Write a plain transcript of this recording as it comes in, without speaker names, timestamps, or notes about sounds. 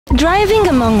Driving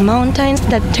among mountains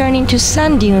that turn into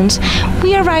sand dunes,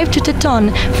 we arrived to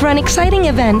Tatón for an exciting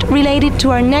event related to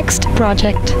our next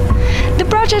project. The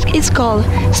project is called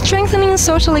Strengthening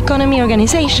Social Economy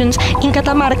Organizations in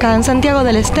Catamarca and Santiago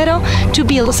del Estero to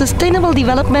build sustainable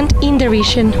development in the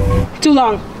region. Too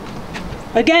long.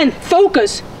 Again,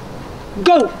 focus.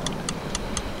 Go.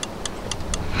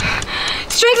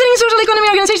 Strengthening social economy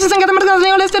organizations in Catamarca and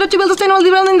Santiago del Estero to build sustainable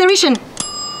development in the region.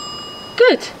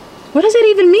 Good. What does that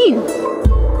even mean?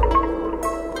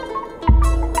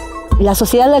 La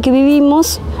sociedad en la que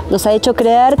vivimos nos ha hecho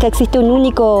creer que existe un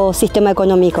único sistema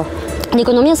económico. La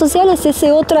economía social es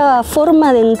esa otra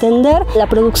forma de entender la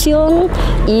producción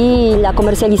y la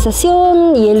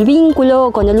comercialización y el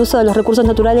vínculo con el uso de los recursos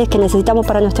naturales que necesitamos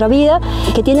para nuestra vida,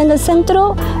 que tiene en el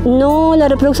centro no la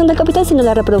reproducción del capital, sino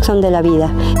la reproducción de la vida.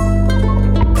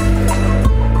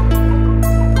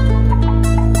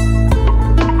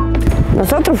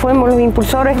 Nosotros fuimos los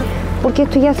impulsores porque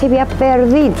esto ya se había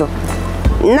perdido.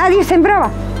 Nadie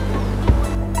sembraba.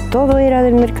 Todo era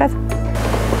del mercado.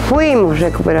 Fuimos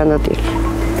recuperando tierra,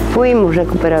 fuimos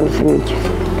recuperando semillas.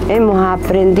 Hemos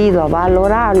aprendido a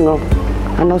valorarnos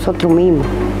a nosotros mismos.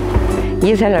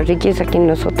 Y esa es la riqueza que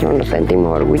nosotros nos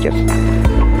sentimos orgullosos.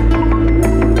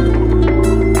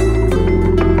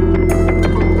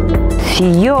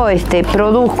 Si yo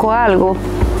produzco algo,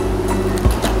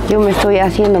 yo me estoy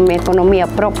haciendo mi economía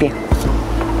propia.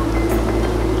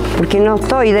 Porque no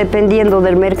estoy dependiendo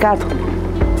del mercado.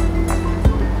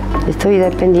 Estoy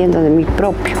dependiendo de mi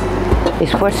propio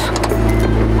esfuerzo.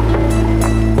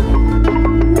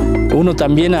 Uno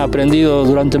también ha aprendido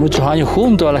durante muchos años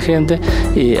junto a la gente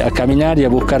a caminar y a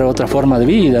buscar otra forma de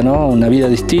vida, ¿no? Una vida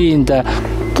distinta.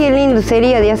 Qué lindo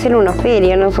sería de hacer una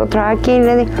feria nosotros aquí. Y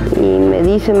me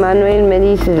dice Manuel,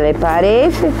 ¿le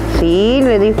parece? Sí,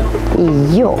 le digo.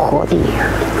 Y yo jodía,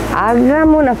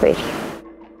 hagamos una feria.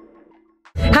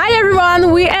 Hi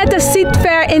everyone, we're at the Seed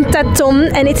Fair in Tatón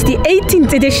and it's the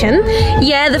 18th edition.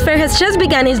 Yeah, the fair has just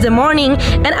begun, it's the morning,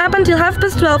 and up until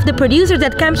 12:30 the producers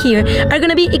that come here are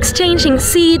gonna be exchanging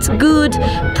seeds, goods,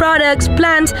 products,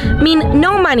 plants,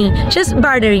 no money, just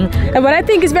bartering. And what I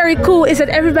think is very cool is that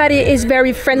everybody is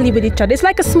very friendly with each other. It's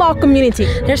like a small community.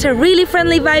 There's a really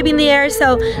friendly vibe in the air,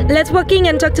 so let's walk in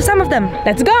and talk to some of them.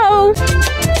 Let's go!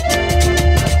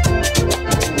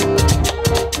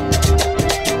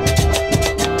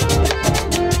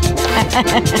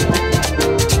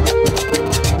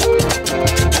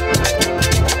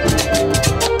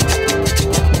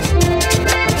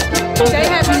 They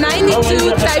have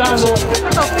 92 types of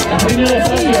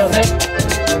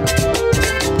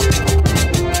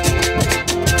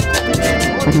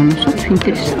Para nosotros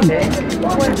interesante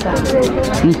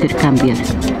intercambiar.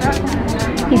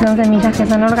 ¿Y son semillas que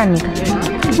son orgánicas?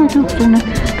 No,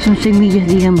 son semillas,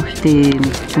 digamos,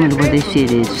 ¿cómo lo voy a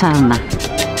decir? Sana.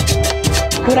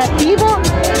 Curativo,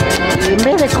 en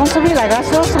vez de consumir la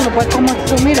gaseosa, lo puedes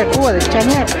consumir el jugo de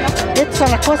chañar. Estas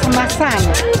son las cosas más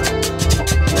sanas.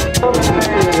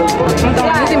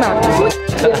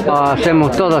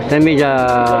 Hacemos todas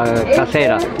semillas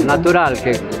caseras, natural,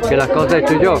 que las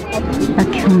cosecho yo.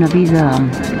 Aquí es una vida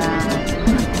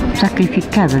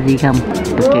sacrificada, digamos,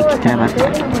 porque hay que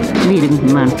trabajar. Miren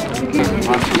mis manos,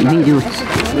 medio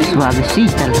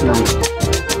suavecitas las manos.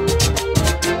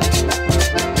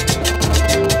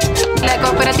 La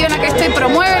cooperativa en la que estoy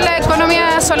promueve la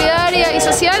economía solidaria y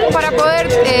social para poder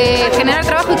generar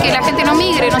trabajo y que la gente no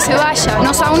migre, no se vaya.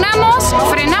 Nos aunamos,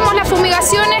 frenamos las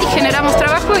fumigaciones y generamos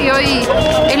trabajo y hoy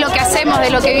es lo que hacemos, de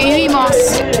lo que vivimos.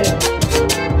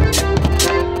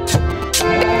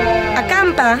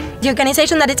 Acampa, the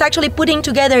organization that is actually putting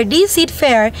together this seed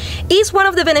fair, is one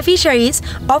of the beneficiaries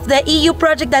of the EU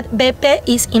project that Be.Pe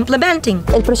is implementing.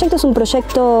 El proyecto es un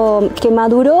proyecto que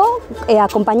maduró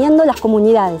acompañando las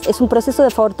comunidades. Es un proceso de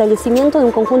fortalecimiento de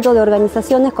un conjunto de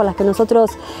organizaciones con las que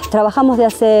nosotros trabajamos de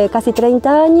hace casi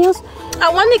 30 años.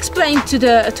 I want to explain to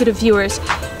the viewers,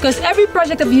 because every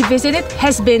project that we visited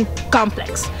has been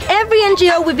complex. Every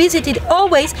NGO we visited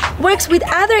always works with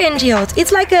other NGOs.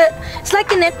 It's like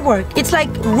a network. It's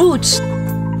like roots.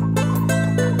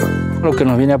 Lo que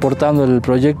nos viene aportando el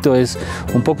proyecto es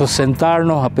un poco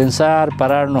sentarnos a pensar,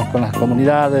 pararnos con las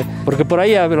comunidades, porque por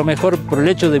ahí a lo mejor por el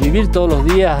hecho de vivir todos los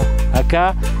días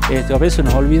acá, a veces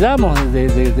nos olvidamos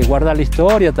de guardar la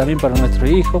historia también para nuestros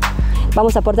hijos.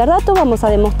 Vamos a aportar datos, vamos a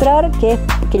demostrar que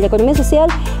la economía social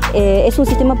es un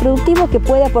sistema productivo que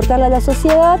puede aportarle a la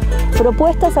sociedad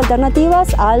propuestas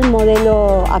alternativas al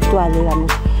modelo actual, digamos.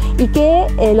 Y que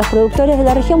los productores de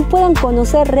la región puedan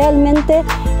conocer realmente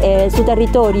su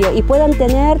territorio y puedan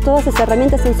tener todas esas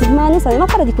herramientas en sus manos, además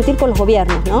para discutir con los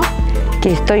gobiernos, ¿no?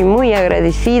 Que estoy muy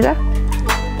agradecida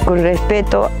con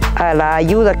respeto a la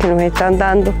ayuda que nos están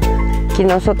dando, que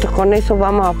nosotros con eso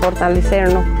vamos a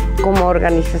fortalecernos como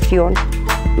organización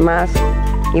más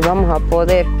y vamos a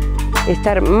poder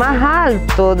estar más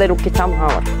alto de lo que estamos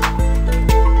ahora.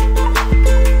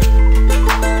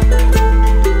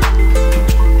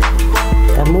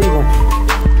 Está muy bueno.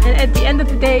 And at the end of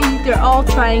the day, they're all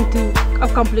trying to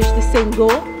accomplish the same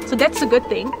goal. So that's a good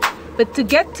thing. But to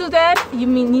get to that, you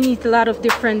need a lot of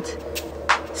different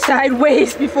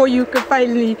sideways before you can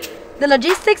finally... The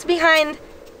logistics behind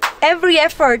every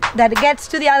effort that gets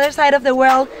to the other side of the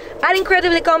world are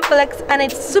incredibly complex, and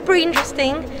it's super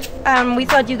interesting. We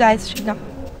thought you guys should know.